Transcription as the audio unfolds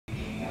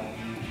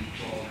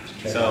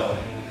So,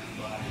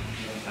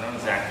 I don't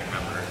exactly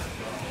remember.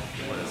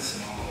 It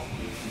was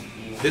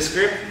this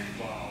grip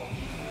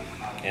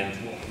and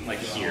like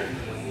here,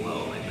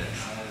 low like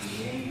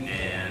this.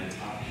 And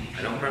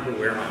I don't remember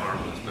where my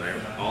arm was, but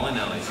all I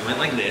know is I went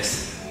like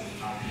this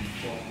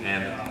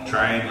and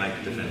try and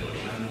like defend a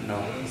little bit.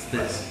 No, it's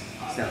this.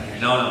 It's down here.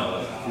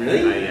 No.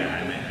 Really?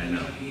 Yeah, I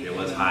know. It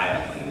was high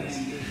up like this.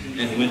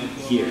 And he went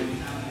here.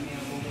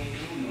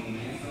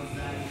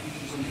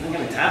 I'm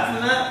gonna tap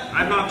from that?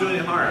 I'm not doing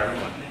it hard, I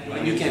don't want.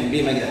 Well, you can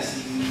be my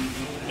guest.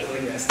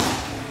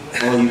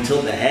 Well, you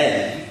tilt the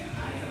head.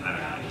 I don't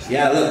know.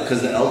 Yeah, look,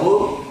 because the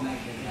elbow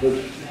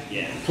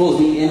pulls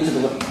me into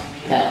the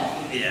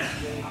pad. Yeah.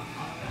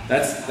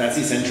 That's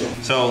essential.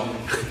 So,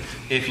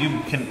 if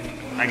you can,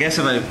 I guess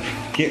if I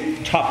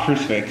get top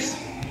crucifix,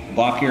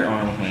 block your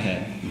arm with my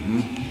head,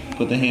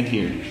 put the hand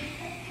here,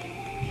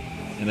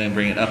 and then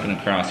bring it up and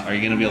across, are you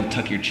going to be able to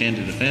tuck your chin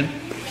to defend?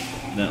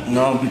 No.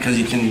 No, because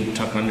you can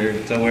tuck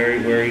under. So where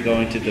are you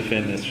going to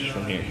defend this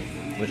from here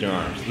with your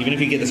arms? Even if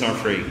you get this arm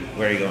free,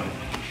 where are you going?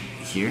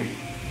 Here.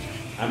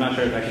 I'm not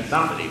sure if I can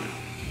stop it even.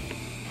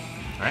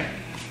 All right?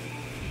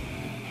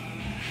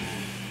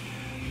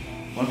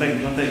 One thing,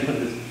 put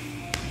this.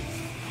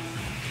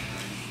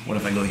 What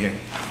if I go here?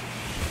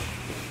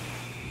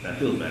 That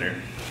feels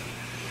better.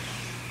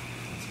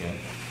 That's good.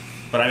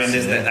 But I mean,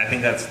 I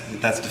think that's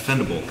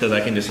defendable because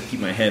I can just keep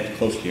my head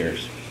close to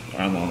yours.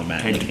 I'm on the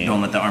mat. Okay,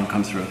 don't let the arm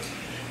come through.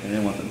 And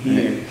then want them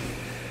here.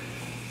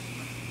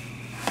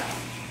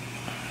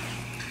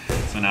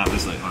 So now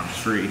this like arm's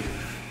free.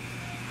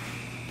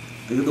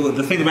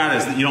 The thing about it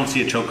is that you don't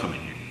see a choke coming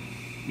here.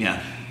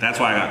 Yeah. That's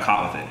why I got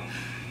caught with it.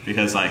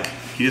 Because like,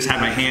 he just had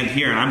my hand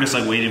here and I'm just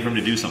like waiting for him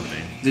to do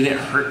something. Did it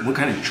hurt? What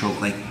kind of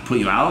choke? Like put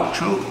you out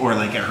choke or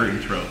like it hurt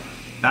your throat?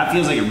 That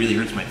feels like it really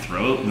hurts my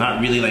throat. Not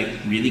really like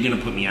really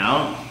gonna put me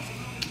out.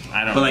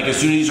 I don't But like as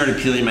soon as you started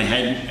peeling my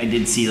head, I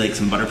did see like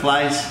some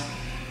butterflies.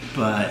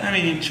 But I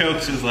mean,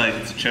 chokes is like,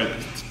 it's a choke.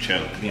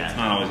 Yeah. It's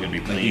not always gonna be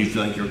clean. like you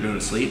feel like you were going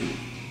to sleep?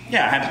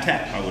 Yeah, I had to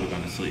tap. I would have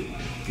gone to sleep.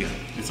 Yeah.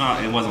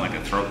 It wasn't like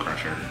a throat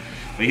crusher.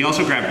 But he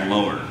also grabbed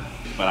lower.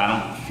 But I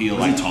don't feel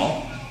Was like. he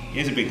tall?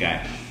 He's a big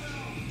guy.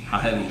 How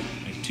heavy?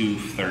 Like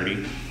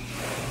 230.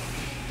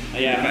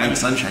 Yeah, And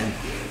sunshine.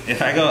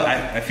 if I go,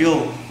 I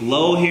feel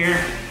low here.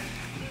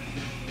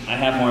 I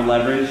have more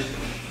leverage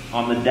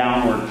on the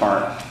downward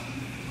part.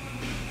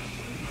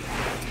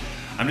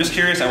 I'm just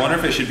curious, I wonder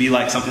if it should be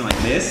like something like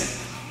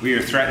this, where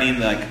you're threatening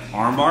the like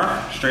arm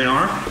bar, straight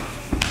arm.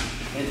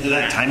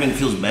 That timing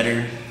feels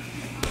better.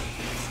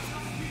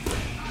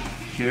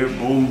 Here,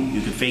 boom,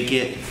 you can fake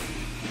it.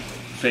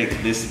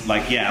 Fake this,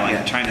 like,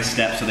 yeah, trying to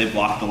step so they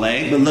block the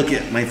leg. But look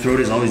at my throat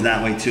is always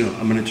that way too.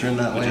 I'm gonna turn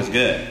that way. Which is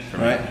good. For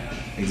me. Right?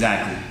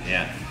 Exactly.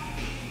 Yeah.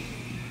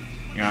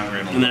 You're not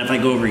very And then if I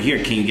go over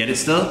here, can you get it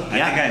still? I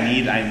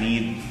think I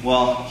need,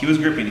 well, he was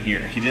gripping here.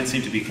 He didn't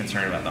seem to be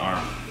concerned about the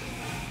arm.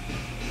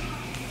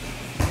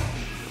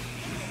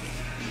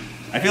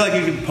 I feel like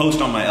you could post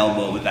on my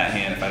elbow with that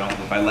hand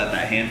if I let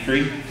that hand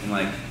free and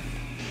like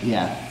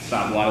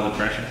stop a lot of the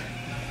pressure.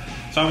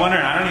 So I'm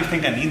wondering, I don't even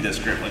think I need this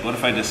grip. Like what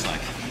if I just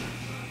like,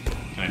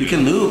 You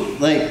can loop,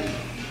 like,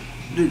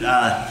 dude,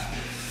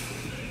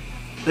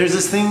 there's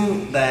this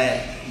thing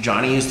that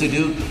Johnny used to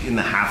do in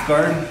the half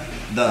guard.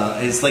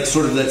 It's like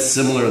sort of that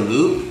similar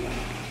loop.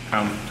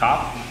 from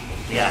top?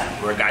 Yeah,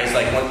 where guys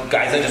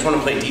that just want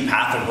to play deep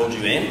half and hold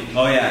you in.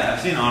 Oh yeah,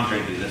 I've seen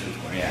Andre do this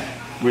before, yeah.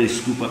 Really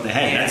scoop up the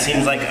head. That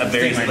seems like a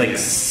very like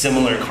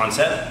similar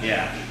concept.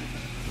 Yeah.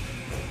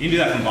 You can do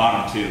that from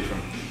bottom too.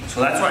 So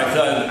that's why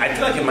I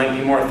feel like it might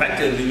be more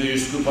effective if you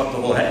just scoop up the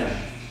whole head.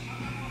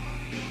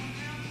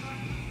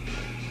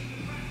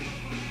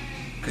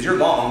 Because you're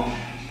long,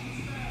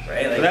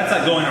 right? Like, but that's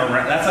like going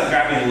around. That's like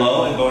grabbing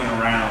low and going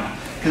around.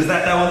 Because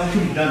that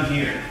wasn't be done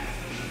here.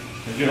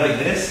 If you're like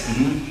this,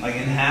 like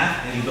in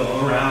half, and you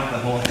go around the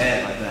whole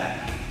head like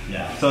that.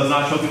 Yeah. So it's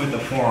not choking with the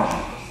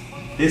forearm.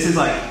 This is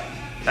like,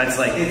 that's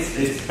like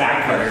it's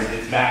backwards.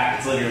 It's back.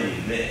 It's literally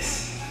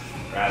this,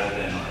 rather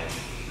than like.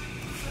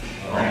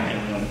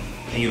 Right.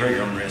 And you hurt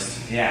your own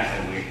wrist. Yeah,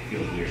 it's weird. It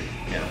feels weird.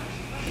 Yeah.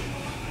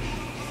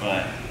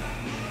 But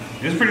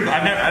it was pretty.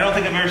 I don't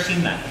think I've ever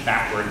seen that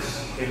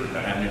backwards paper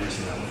cut. I've never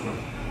seen that before.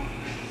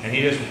 And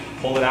he just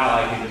pulled it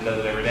out like he just does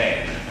it every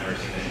day. And I've never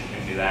seen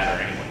him do that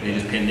or anyone. They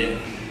just pinned it.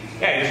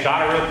 Yeah, he just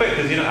got it real quick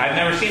because I've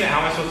never seen it. How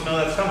am I supposed to know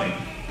that's coming?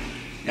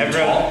 He's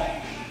tall?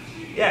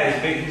 Yeah,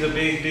 he's big. He's a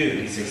big dude.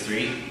 He's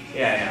 6'3".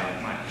 Yeah,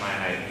 like my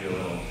height. He's a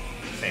little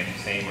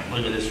same.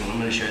 Look at this one. I'm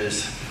gonna share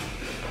this.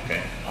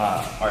 Okay.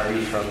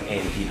 Ari from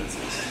A&P does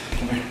this.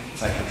 Come here.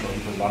 Side control. You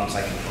put bottom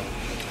side control.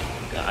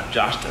 God,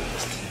 Josh does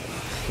this too.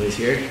 Place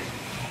here.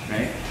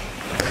 Right.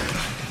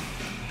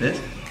 This.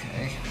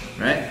 Okay.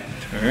 Right.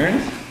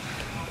 Turn.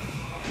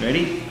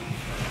 Ready?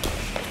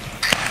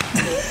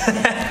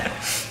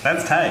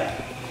 That's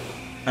tight.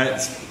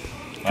 That's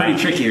pretty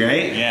tricky,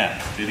 right?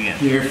 Yeah. Do it again.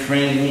 Here,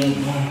 frame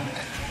me.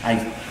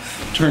 I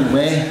turn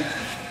away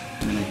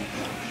and then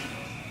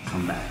I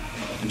come back.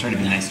 trying to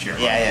be nice to your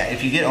arm. Yeah.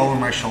 If you get over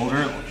my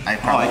shoulder, I Oh,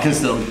 probably I can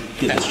still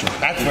get this choke.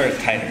 That's where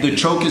it's tighter. The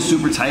choke is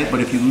super tight, but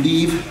if you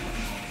leave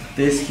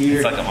this here,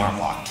 It's like an arm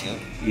lock too.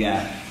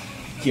 yeah,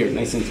 here,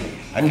 nice and tight.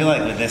 I feel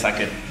like with this I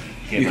could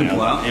get You my can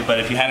pull elbow. out? But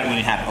if you had it when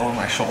you had it over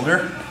my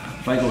shoulder,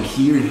 If I go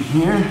here and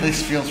here,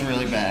 this feels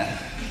really bad.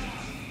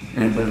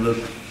 and but look,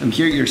 I'm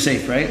here, you're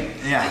safe, right?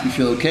 Yeah. You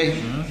feel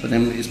okay? But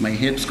then is my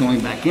hips going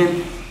back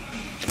in?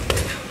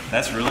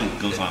 That's really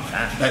goes on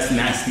fast. That's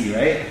nasty,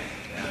 right?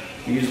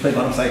 You just play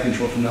bottom side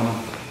control from now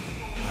on.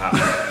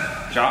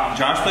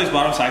 Josh plays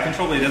bottom side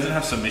control, but he doesn't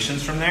have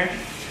submissions from there.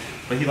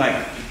 But he like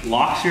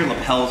locks your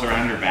lapels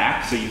around your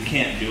back, so you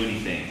can't do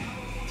anything.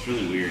 It's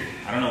really weird.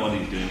 I don't know what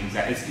he's doing.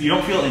 You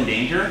don't feel in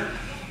danger,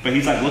 but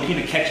he's like looking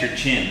to catch your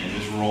chin and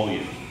just roll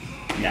you.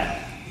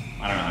 Yeah.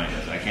 I don't know how he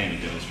does it. I can't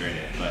even demonstrate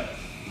it, but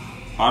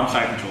bottom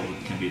side control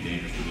can be a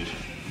dangerous position.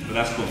 But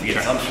that's cool. To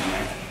get subs from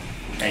there.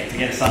 Hey, to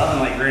get subs and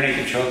like rear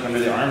naked choke under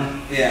the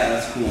arm. Yeah,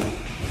 that's cool.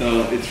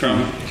 So it's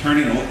from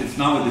turning. It's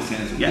not with this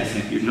hand. It's with Yes,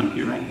 this hand.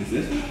 you're right. Is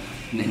this it?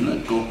 And then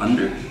look, go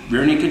under.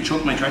 Rear naked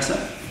choke my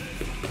tricep.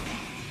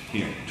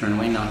 Here. Turn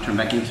away now, turn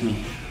back into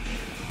me.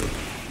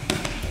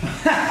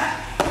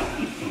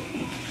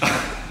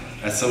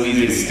 That's so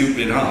easy and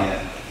stupid, huh? Yeah.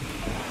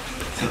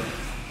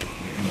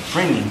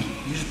 Framing.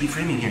 You just be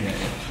framing here.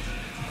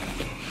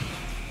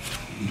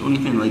 Don't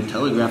even like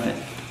telegraph it.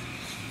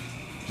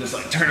 Just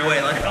like turn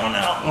away, like oh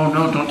no. Oh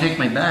no, don't take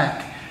my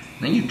back.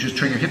 Then you just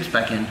turn your hips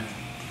back in.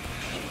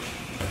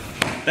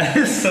 That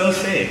is so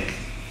sick.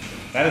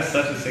 That is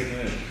such a sick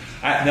move.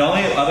 The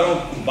only other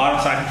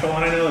bottom side control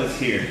one I know is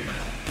here.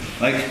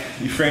 Like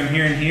you frame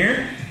here and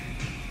here,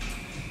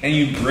 and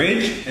you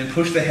bridge and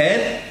push the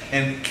head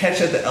and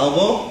catch at the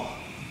elbow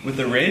with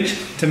the ridge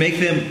to make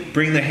them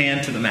bring their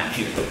hand to the mat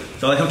here.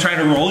 So like I'm trying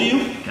to roll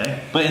you,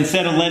 Okay. but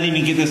instead of letting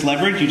me get this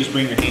leverage, you just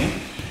bring your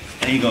hand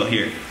and you go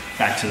here.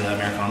 Back to the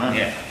Americana.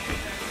 Yeah.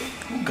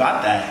 Who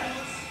got that?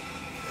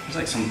 It was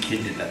like some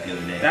kid did that the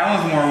other day. That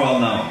one's more well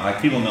known.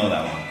 Like people know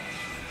that one.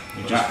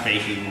 You're just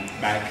faking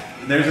back.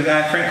 There's a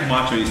guy, Frank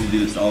Camacho, used to do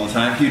this all the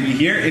time. He'd be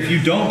here. If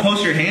you don't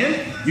post your hand,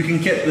 you can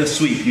get the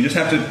sweep. You just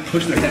have to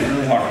push their head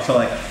really hard. So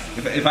like,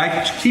 if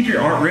I keep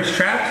your arm wrist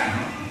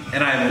trapped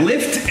and I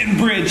lift and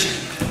bridge,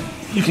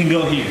 you can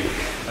go here.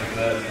 Like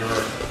that.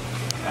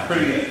 Yeah,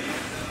 pretty good.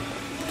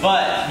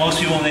 But most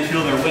people, when they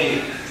feel their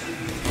weight,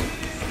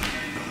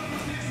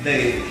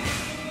 they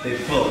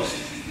post.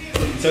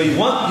 So you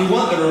want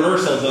the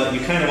reversal, but you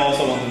kind of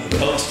also want them to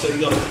post. So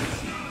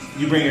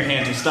you bring your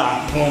hand to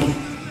stop, boom,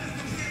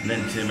 And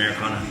then to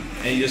Americana.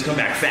 and you just come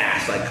back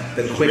fast, like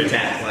the quick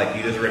tap, like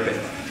you just rip it.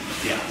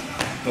 Yeah.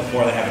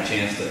 Before they have a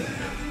chance to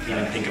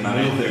Even think about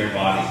move it. their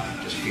body.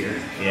 Just fear.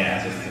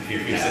 Yeah, just the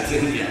fear.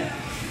 Yeah. Yeah.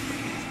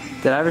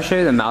 Did I ever show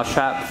you the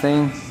mousetrap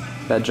thing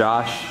that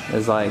Josh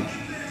is like?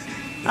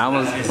 I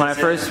almost when I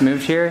first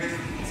moved here.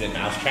 Is it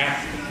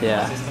mousetrap?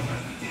 Yeah.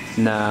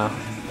 No,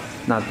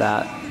 not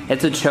that.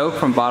 It's a choke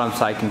from bottom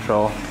side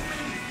control.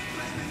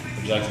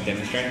 Would you like to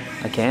demonstrate?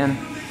 I can.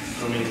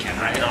 Throw me the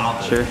camera. I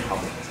know. Sure.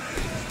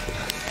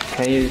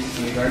 Can I use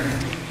your guard?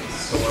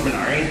 So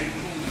Ari.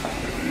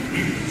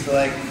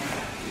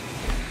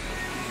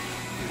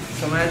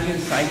 So when I do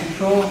side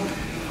control,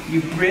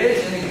 you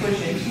bridge and then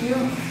push into you,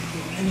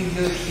 and you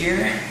go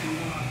here.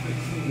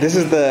 This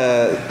is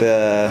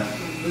the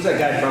Who's that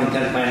guy from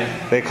 10th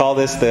Planet? they call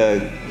this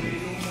the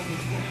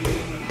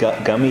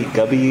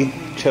gubby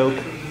choke,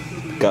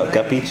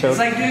 guppy choke. It's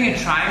like doing a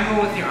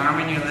triangle with your arm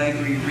and your leg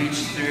where you reach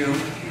through.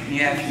 And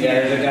you have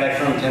Yeah, here, there's a guy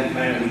from 10th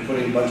Planet who's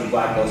putting a bunch of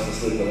black belts to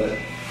sleep with it.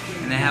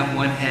 and they have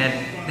one head.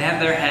 They have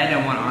their head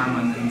and one arm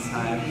on the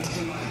inside.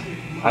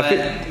 But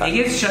it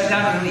gets shut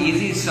down really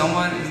easy. If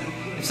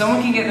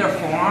someone can get their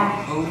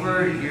forearm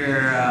over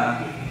your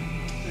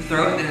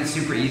throat, then it's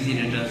super easy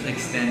to just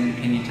extend and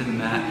pin you to the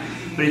mat.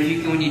 But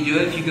when you do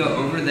it, if you go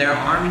over their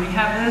arm and you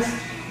have this,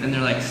 then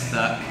they're like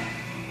stuck.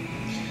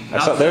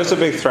 There's a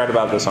big thread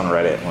about this on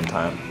Reddit one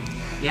time.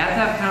 You have to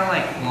have kind of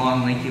like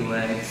long, lanky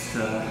legs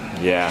to.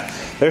 Yeah.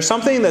 There's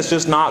something that's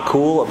just not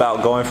cool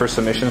about going for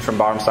submissions from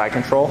bottom side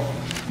control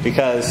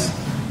because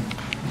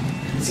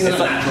It's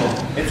natural.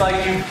 it's like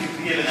you've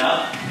given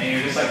up and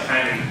you're just like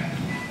trying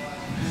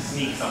to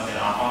sneak something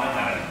off on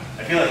them.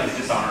 I feel like it's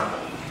dishonorable.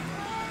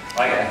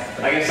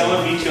 Like if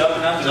someone beats you up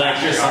enough, It's like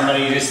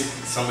just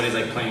somebody's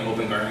like playing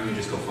open guard and you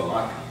just go foot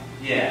lock.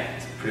 yeah,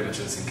 It's pretty much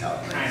the same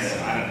caliber. kind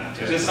of. I don't know.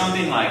 There's just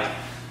something like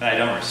that I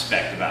don't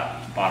respect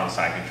about bottom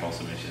side control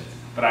submissions.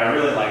 But I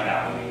really like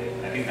that one.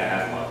 I think that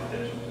has a lot of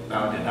potential.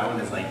 That one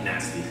is like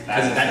nasty.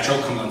 That's- Because that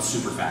choke comes on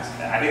super fast.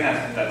 I think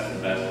that's the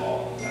best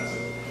ball. That's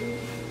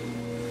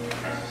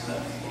impressive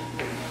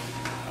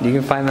stuff. You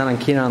can find that on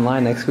Keen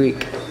Online next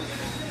week.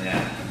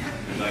 Yeah.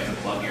 Would you like to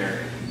plug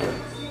your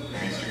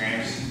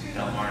Instagrams?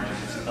 Delmar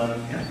Jiu-Jitsu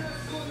Club? Yeah.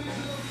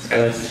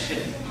 That was the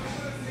shit.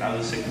 That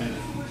was a sick move.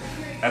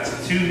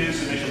 That's 2 new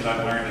submissions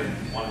I've learned in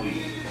 1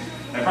 week.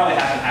 That probably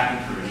hasn't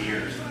happened for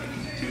years.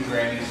 2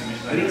 brand new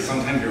submissions. I think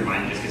sometimes your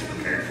mind just gets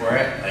prepared for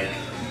it. Like,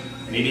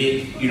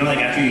 maybe, like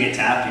after you get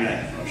tapped, you're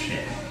like, oh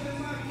shit.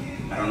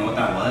 I don't know what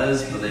that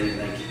was, but then you're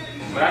like,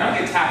 But I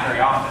don't get tapped very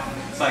often.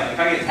 like if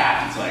I get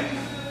tapped, it's like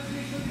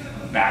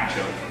a back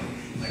choke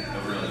from like a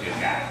really good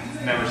guy.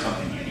 It's never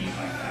something unique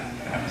like that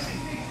I haven't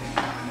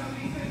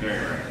seen. Very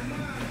rare.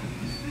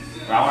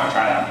 But I want to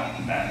try that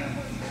one. That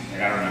I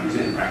gotta remember Use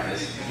it in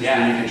practice.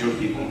 Yeah, you can choke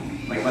people.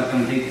 Like let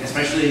them take,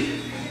 especially.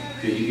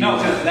 No,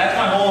 because that's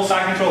my whole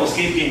side control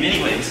escape game,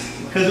 anyways.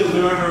 Because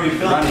whenever we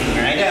film,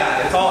 right?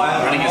 Yeah, it's all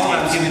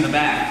I'm giving the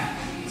back.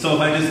 So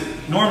if I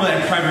just normally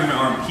I try to bring my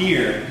arm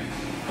here,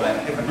 but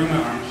if I bring my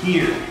arm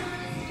here,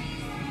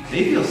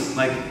 they feel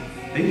like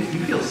you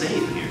feel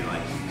safe here.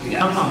 Like it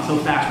comes on so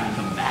fast when you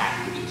come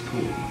back, which is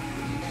cool.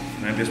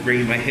 And I'm just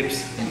bringing my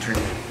hips and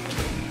turning.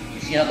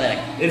 See how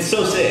that It's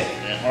so sick.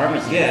 arm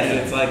is?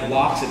 It's like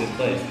locks it in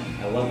place.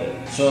 I love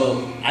it.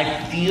 So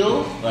I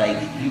feel like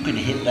you could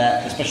hit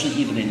that, especially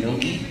even in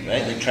Nogi,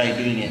 right? Like try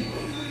doing it,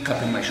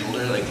 cupping my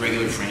shoulder, like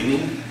regular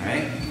framing,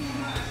 right?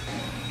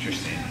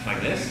 Interesting.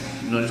 Like this?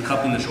 No, just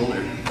cupping the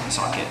shoulder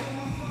socket.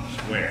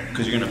 Where?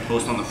 Because you're gonna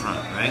post on the front,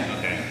 right?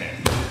 Okay.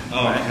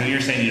 Oh, Right. so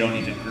you're saying you don't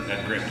need to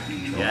grip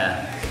control?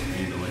 Yeah.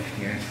 You go in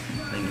here,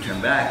 then you turn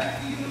back.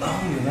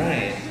 Oh, you're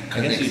right.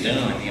 I guess you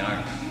do with the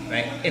arm,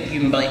 right? If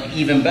you like,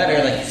 even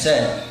better, like you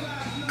said,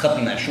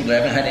 cupping that shoulder. I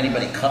haven't had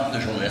anybody cup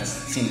their shoulder. That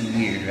seems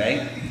weird,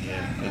 right?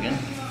 Yeah. Go again.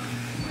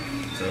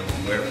 So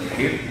we're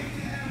here.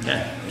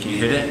 Yeah. Can you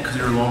hit it? Because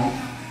you're long.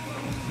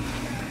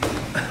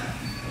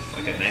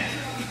 Like a neck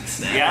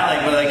snap.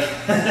 Yeah, like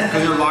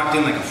because you're locked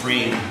in like a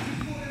frame.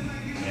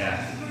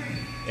 Yeah.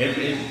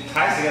 It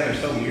ties together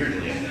so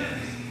weirdly at the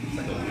end. It's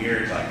like a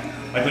weird,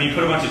 like when you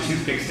put a bunch of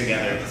toothpicks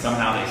together, but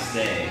somehow they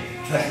stay.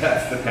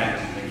 That's the kind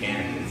of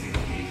mechanic that seems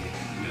easy.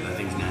 Yeah, that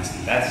thing's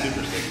nasty. That's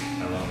super sick.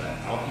 I love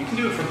that. You can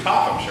do it from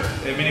top, I'm sure.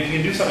 I mean, if you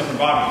can do something from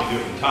bottom, you can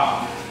do it from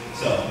top.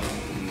 So,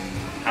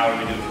 how do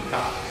we do it from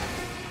top?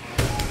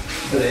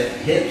 For the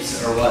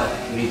hips or what?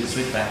 We need to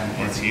switch back and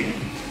forth. It's here.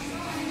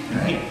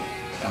 Right.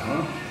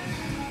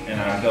 And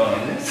I'm going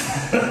like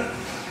this.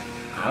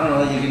 I don't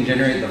know. You can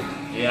generate them.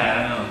 Yeah,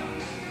 I know.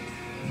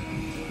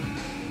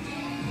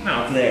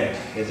 No, it's there.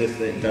 It's just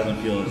that it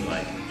doesn't feel as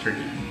like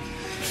tricky.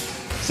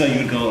 So you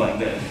would go like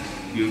this.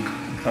 You would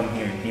come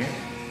here and here,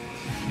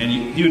 and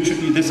you would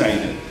this is how you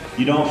do it.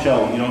 You don't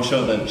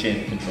show the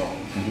chin control.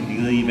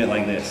 You leave it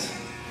like this,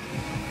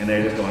 and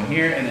they're just going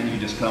here, and then you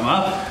just come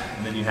up,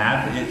 and then you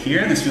have it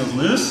here. This feels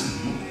loose,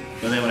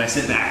 but then when I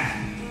sit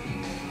back,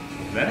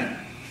 is that it?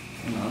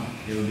 No.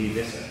 It will be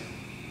this way.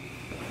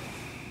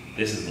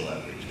 This is the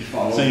leverage.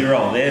 follow. So you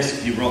roll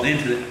this, you roll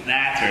into it.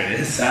 That's where it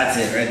is. That's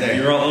it right there.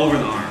 You roll over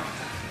the arm.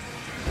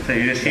 So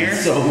you're just here.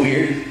 That's so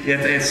weird.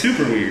 It's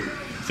super weird.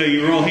 So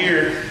you roll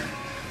here.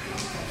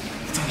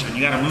 You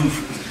gotta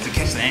move to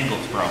catch the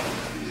angles, bro.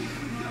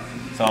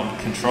 So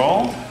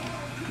control.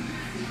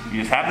 You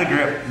just have the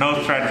grip.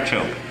 No try to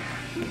choke.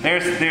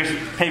 There's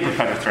paper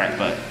cutter threat,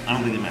 but I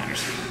don't think it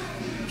matters.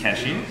 Catch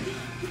here,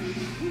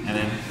 and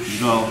then you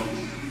go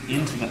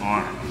into the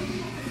arm,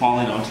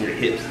 falling onto your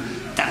hips.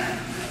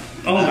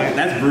 Oh my,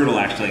 that's brutal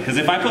actually. Because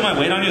if I put my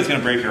weight on you, it's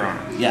gonna break your arm.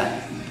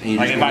 Yeah. And you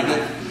Like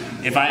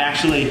just if I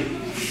actually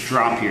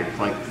drop here,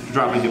 like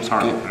drop my hips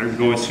hard, I'm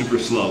going super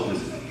slow.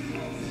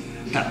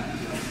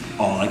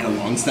 Oh, like a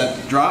long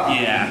step drop?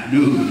 Yeah,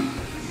 Dude.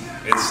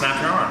 it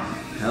snap your arm.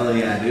 Hell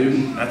yeah,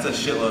 dude. That's a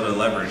shitload of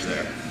leverage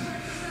there.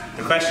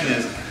 The question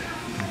is,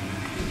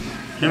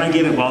 can I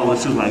get it while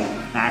this is like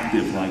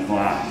active, like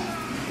wow?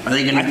 Are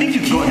they gonna? I think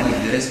you go can.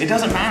 like this? It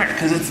doesn't matter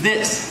because it's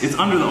this. It's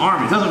under the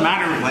arm. It doesn't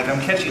matter. Like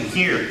I'm catching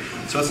here,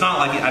 so it's not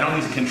like I don't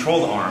need to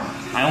control the arm.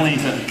 I only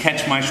need to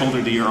catch my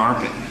shoulder to your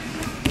armpit,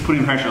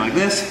 putting pressure like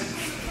this,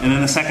 and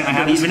then the second I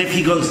have But even if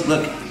he goes,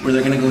 look, where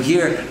they're gonna go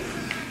here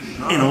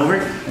and over,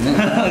 and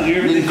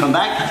then come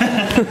back,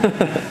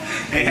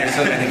 and you're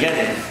still gonna get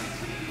it.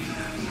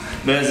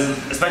 Because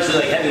especially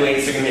like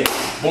heavyweights, they're gonna hit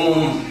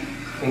boom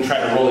and try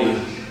to roll you.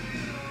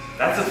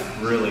 That's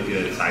a really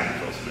good side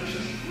control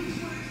submission.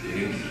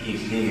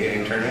 You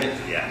can turn it.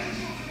 Yeah,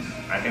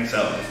 I think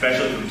so,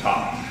 especially from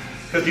top,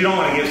 because you don't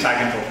want to give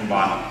side control from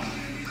bottom,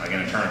 like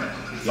in a tournament.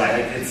 Yeah,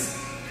 it's.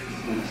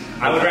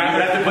 I would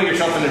rather have to put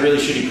yourself in a really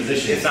shitty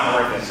position. It's not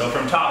worth it. So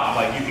from top,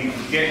 like you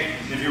can get,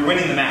 if you're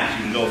winning the match,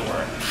 you can go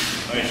for it.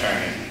 Let me try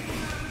again.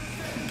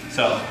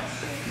 So,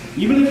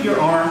 even if your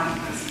arm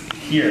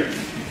here,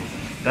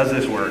 does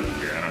this work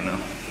here? I don't know.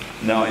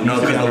 No, it needs to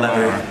be because on the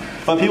their lever. arm.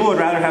 But people would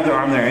rather have their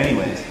arm there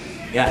anyways.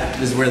 Yeah,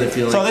 this is where they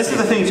feel. So like this is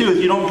the thing too. Is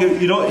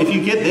if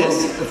you get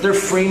this, Well, if they're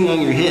framing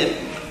on your hip,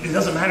 it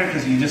doesn't matter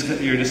because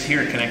you're just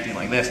here connecting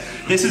like this.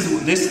 This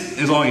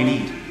is all you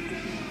need.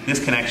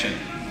 This connection.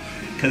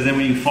 Because then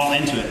when you fall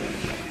into it,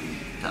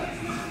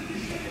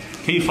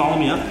 can you follow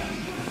me up?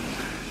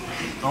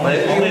 Only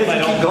if I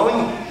don't keep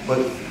going.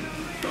 But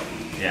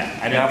yeah,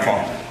 I didn't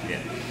fall. Yeah.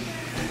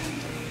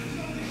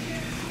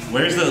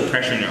 Where's the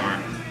pressure in your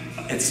arm?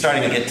 it's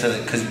starting to get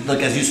to because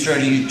look, as you start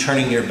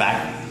turning your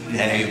back,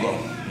 there you go.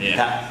 Yeah.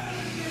 Tap.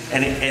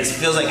 And it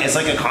feels like it's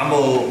like a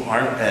combo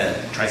arm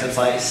tricep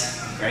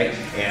slice, right?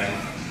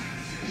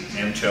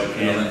 And choke.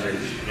 And And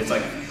it's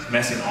like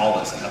messing all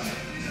this up.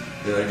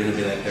 they're gonna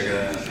be like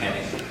they're gonna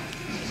panic.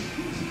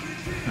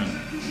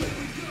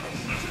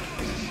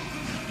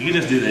 You can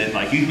just do this.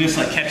 Like you can just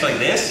like catch like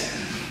this,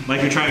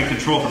 like you're trying to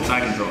control from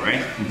side control,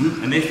 right?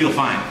 And they feel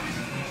fine.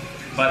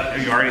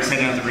 But you're already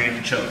setting out the range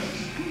to choke.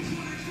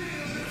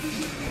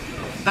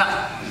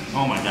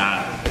 Oh my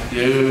god.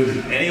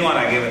 Dude. Anyone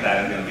I give it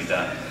that is gonna be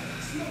done.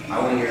 I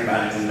want to hear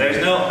about it. There's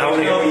no, I want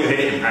to hear what you hit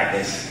it in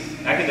practice.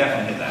 I could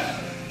definitely hit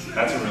that.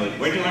 That's a really,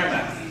 where'd you learn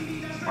that?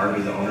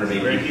 Arby, the owner,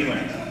 baby. Where did you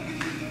learn that?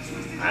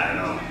 I don't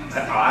know.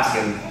 I'll ask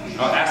him.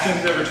 Oh, ask him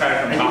if he's ever tried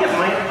it from I top. think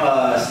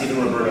it's mine,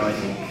 Stephen Roberto, I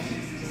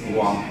think.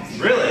 Guam.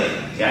 Really?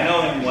 Yeah, I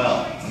know him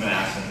well. I'm gonna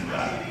ask him to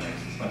try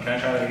it. Can I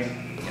try that again?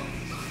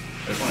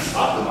 This one is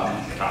top or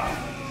bottom? Top.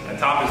 And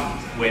top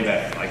is way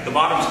better. Like the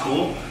bottom's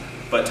cool,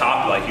 but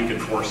top, like you can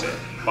force it.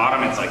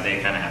 Bottom, it's like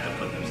they kind of have to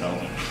put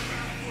themselves in.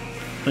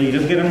 So you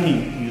just get them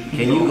heat.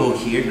 Can you go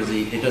here?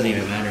 It doesn't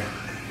even matter.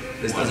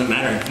 This doesn't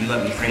matter if you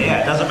let me frame Yeah,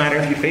 it. it doesn't matter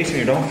if you face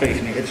me or don't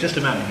face me. It's just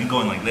a matter of you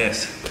going like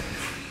this.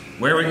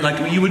 Where would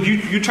like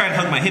you try and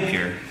hug my hip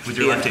here with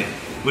your left hand,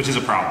 which is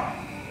a problem.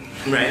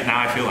 Right. Now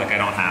I feel like I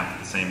don't have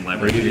the same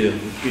leverage. You do.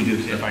 You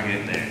do if I get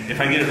it there. If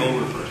I get it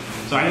over first.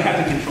 So I just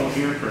have to control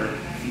here for.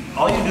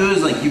 All you do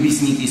is like you be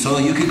sneaky. So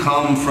you could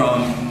come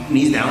from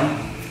knees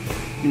down.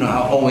 You know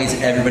how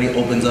always everybody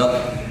opens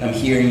up. I'm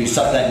here and you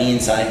suck that knee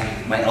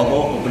inside. My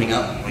elbow opening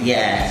up.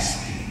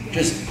 Yes.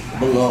 Just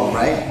below,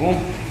 right? Boom.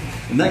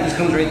 And that just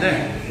comes right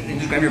there. And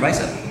just grab your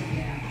bicep.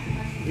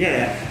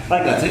 Yeah,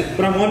 like That's it.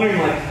 But I'm wondering,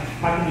 like,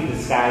 how can you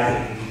disguise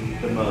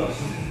it the most?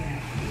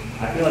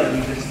 I feel like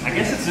you just. I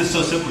guess it's just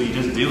so simple. You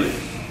just do it.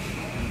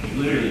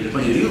 You literally just.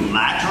 But if you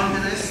latch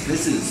onto this,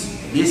 this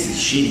is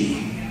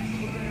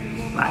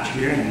shitty. Latch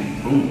here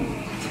and boom.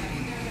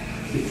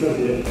 It's so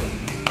good.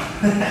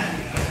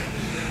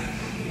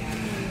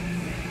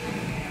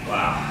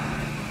 Wow.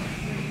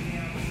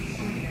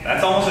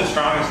 That's almost as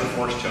strong as the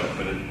force choke,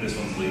 but this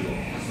one's legal.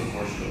 What's the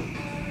force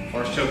choke?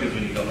 Force choke is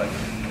when you go like,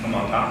 come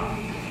on top.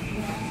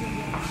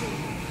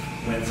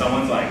 When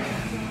someone's like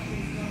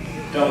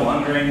double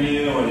undering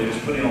you, or they're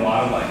just putting a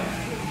lot of like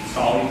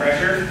stalling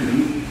pressure,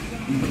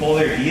 you pull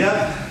their gi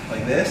up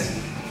like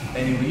this,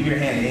 and you leave your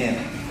hand in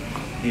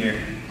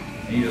here,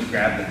 and you just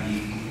grab the gi.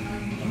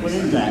 What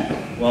is that?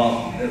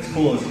 Well, that's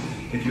cool. Is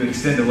if you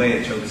extend away,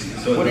 it chokes you.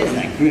 So What is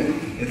that grip?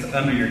 It's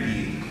under your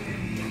gi.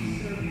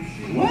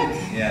 What?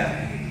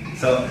 Yeah.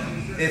 So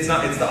it's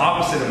not. It's the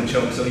opposite of a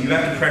choke. So you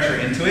have to pressure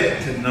into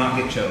it to not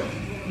get choked.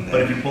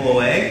 But if you pull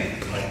away,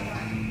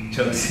 like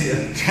chokes you.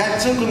 I'm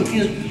so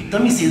confused.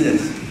 Let me see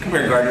this. Come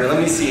here, Gardner.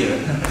 Let me see it.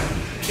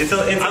 It's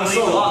I'm illegal.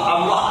 so lost.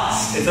 I'm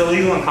lost. It's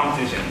illegal in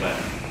competition, but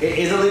It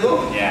is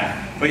illegal?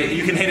 yeah. But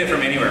you can hit it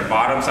from anywhere.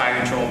 Bottom side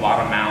control,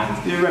 bottom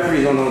mount. The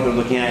referees don't know what they're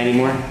looking at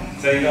anymore.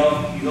 So you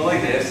go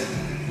like this.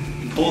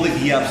 You pull the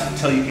gi up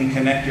until you can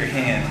connect your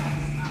hand,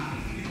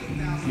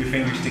 your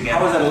fingers together.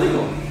 How is that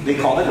illegal? They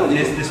call it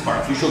illegal. This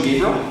part. You show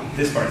Gabriel?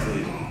 This part's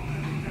illegal.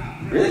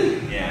 Really?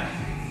 Yeah.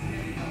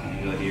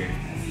 You go here.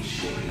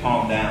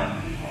 Palm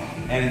down.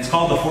 And it's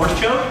called the force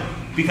choke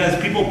because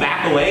people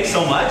back away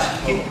so much.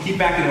 Keep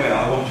backing away.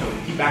 I won't choke.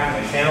 Keep backing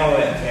away. Stand all the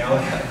way. Stand all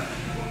the way.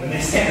 When they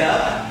stand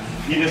up,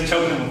 you just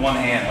choke them with one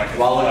hand. Like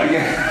While looking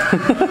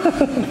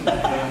like,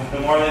 at the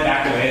more they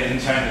back away, then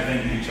trying to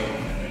think you choke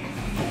them.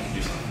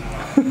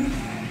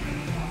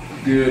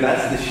 Dude,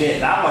 that's the shit.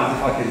 That one's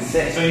fucking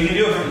sick. So you can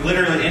do it from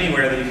literally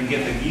anywhere that you can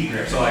get the gi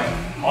grip. So like,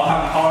 I'll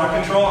have collar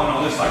control and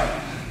I'll just like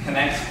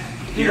connect.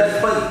 Dude,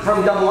 that's but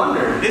from double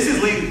under. This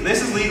is legal.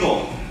 This is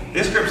legal.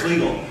 This grip's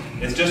legal.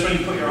 It's just when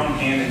you put your own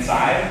hand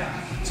inside.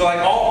 So like,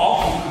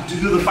 I'll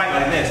do the fight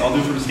like this. I'll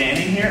do from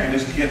standing here and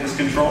just get this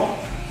control.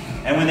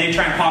 And when they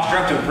try and posture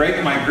up to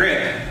break my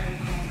grip,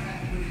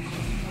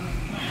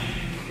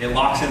 it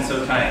locks in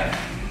so tight.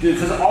 Dude,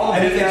 because all of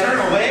And if these they guys-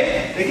 turn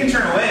away, they can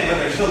turn away, but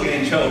they're still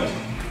getting choked.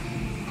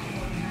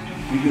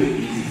 We do an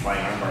easy flying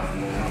armbar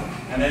from now.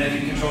 And then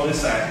if you control this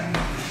side,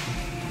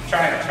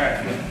 try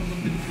it.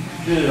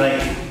 Dude,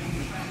 like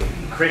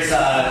Chris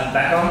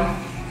Beckham,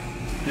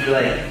 dude,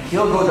 like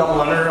he'll go double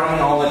under on me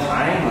all the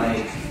time.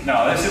 Like,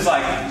 No, this is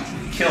like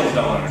kills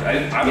double unders.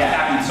 I've Yeah.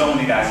 happened so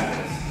many guys with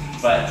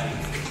this, but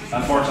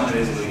unfortunately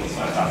it is illegal,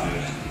 so I stopped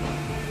doing it.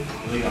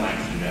 Illegal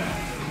 19 down.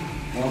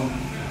 well,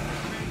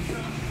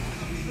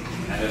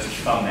 And just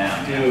thumb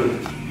down.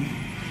 dude,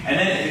 And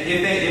then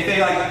if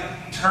they like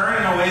turn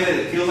in a way that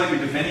it feels like you're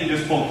defending, you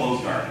just pull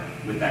close guard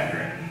with that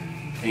grip.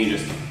 And you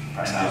just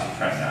press out.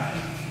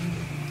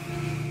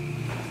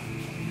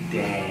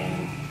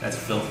 dang, that's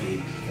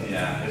filthy.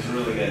 Yeah, it's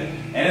really good.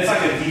 And it's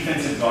like a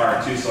defensive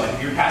guard too, so like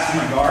if you're passing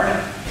my guard,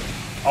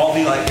 I'll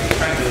be like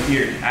trying to go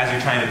here as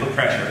you're trying to put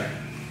pressure.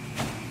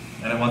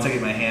 And then once I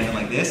get my hand in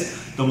like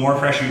this, the more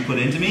pressure you put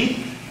into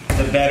me,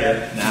 the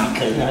better.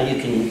 Because now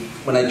you can,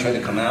 when I try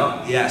to come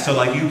out, Yeah, so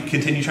like you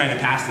continue trying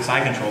to pass the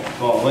side control,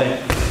 go all the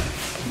way.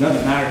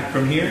 Doesn't matter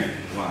from here.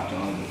 Watch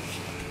all of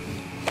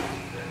it.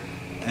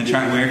 And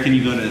try where can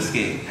you go to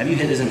escape? have you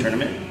hit this in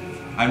tournament?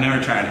 I've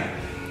never tried it.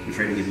 You're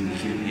afraid to give me the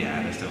cue? Yeah,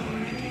 I just don't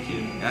want to get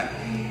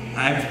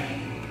DQ.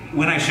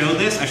 When I showed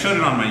this, I showed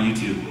it on my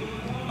YouTube.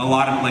 A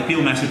lot of like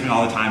people message me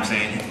all the time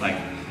saying like,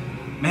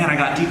 "Man, I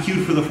got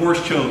DQ'd for the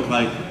force choke.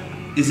 Like,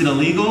 is it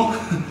illegal?"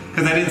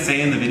 because I didn't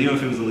say in the video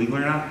if it was illegal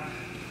or not.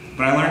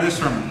 But I learned this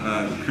from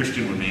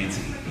Christian Remains.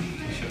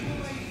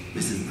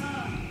 This is.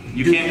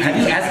 You Dude, can't. have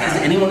you asked?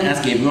 Has anyone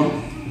asked Gabriel?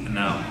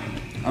 No.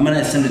 I'm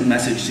gonna send a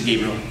message to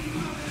Gabriel.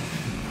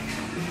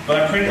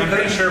 But I'm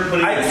pretty sure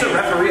putting. I used to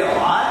referee a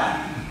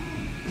lot.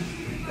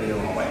 I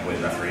don't know white boys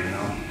refereeing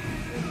now.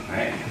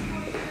 Alright?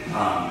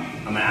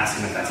 I'm gonna ask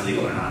him if that's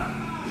illegal or not.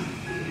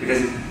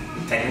 Because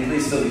technically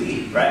it's still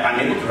legal, right? I'm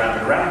able to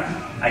wrap it around.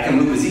 I can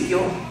move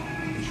Ezekiel.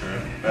 Sure.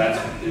 But that's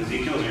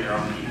Ezekiel's your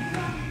own gi.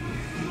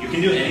 You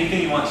can do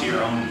anything you want to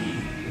your own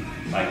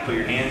gi. Like put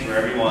your hands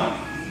wherever you want.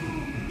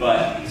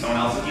 But someone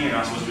else's gi, you're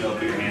not supposed to be able to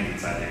put your hands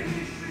inside their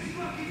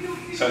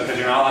gi. So, because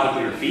you're not allowed to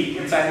put your feet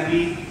inside the gi,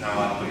 you're not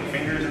allowed to put your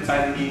fingers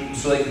inside the gi.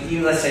 So like,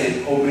 even let's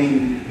say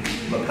opening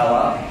lapel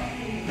up.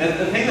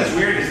 The thing that's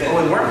weird is that. Oh,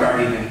 with work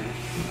guard even.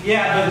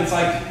 Yeah, but it's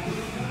like,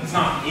 it's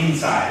not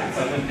inside. It's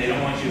like when they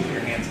don't want you to put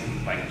your hands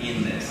like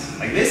in this.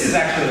 Like this is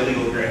actually a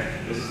legal grip.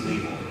 This is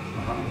legal.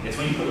 It's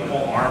when you put your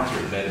whole arm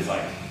through that is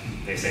like,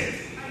 they say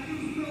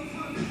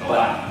a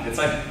lot. It's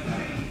like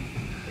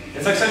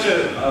such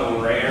a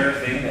rare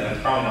thing that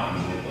it's probably not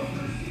in the rule book.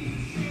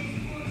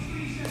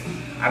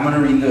 I want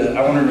to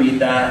read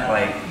that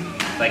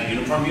like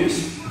uniform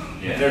use.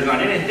 Yeah. If there's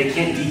not in it, they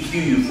can't DQ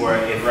you for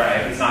it. If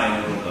If it's not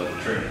in the rule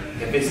book, true.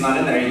 If it's not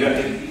in there,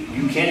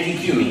 you can't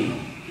DQ me,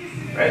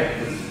 right?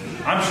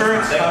 I'm sure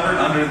it's covered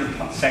under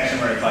the section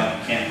where it's like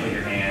you can't put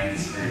your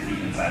hands or your feet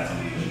inside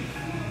something.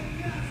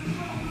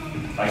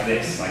 Like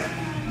this, like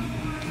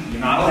you're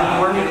not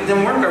allowed.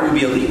 Then work guard would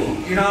be illegal.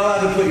 You're not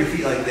allowed to put your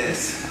feet like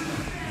this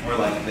or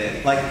like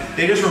this. Like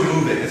they just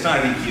remove it. It's not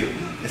a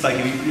DQ. It's like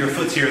if your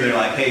foot's here, they're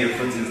like, hey, your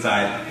foot's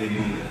inside. They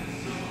move it.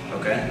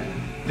 Okay.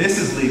 This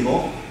is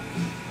legal.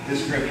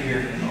 This grip here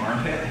in the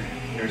armpit.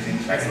 You ever seen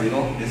this? That's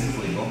legal. This is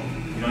legal.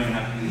 You don't even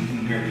have to. You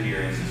can grip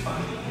here. This is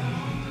fine.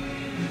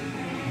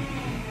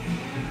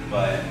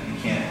 But you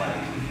can't like.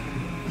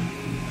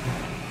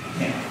 You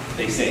can't.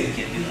 They say you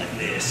can't do like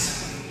this.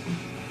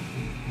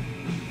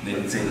 They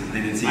didn't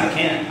say I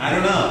can't. I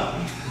don't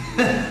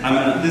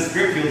know. This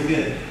grip feels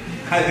good.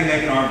 I think I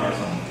can armbar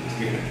someone. It's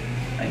good.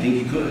 I think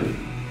you could.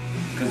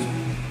 Because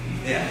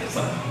Yeah, it's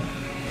like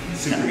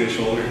super good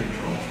shoulder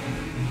control.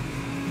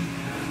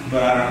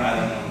 But I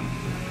don't know.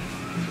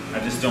 I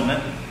just don't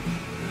know.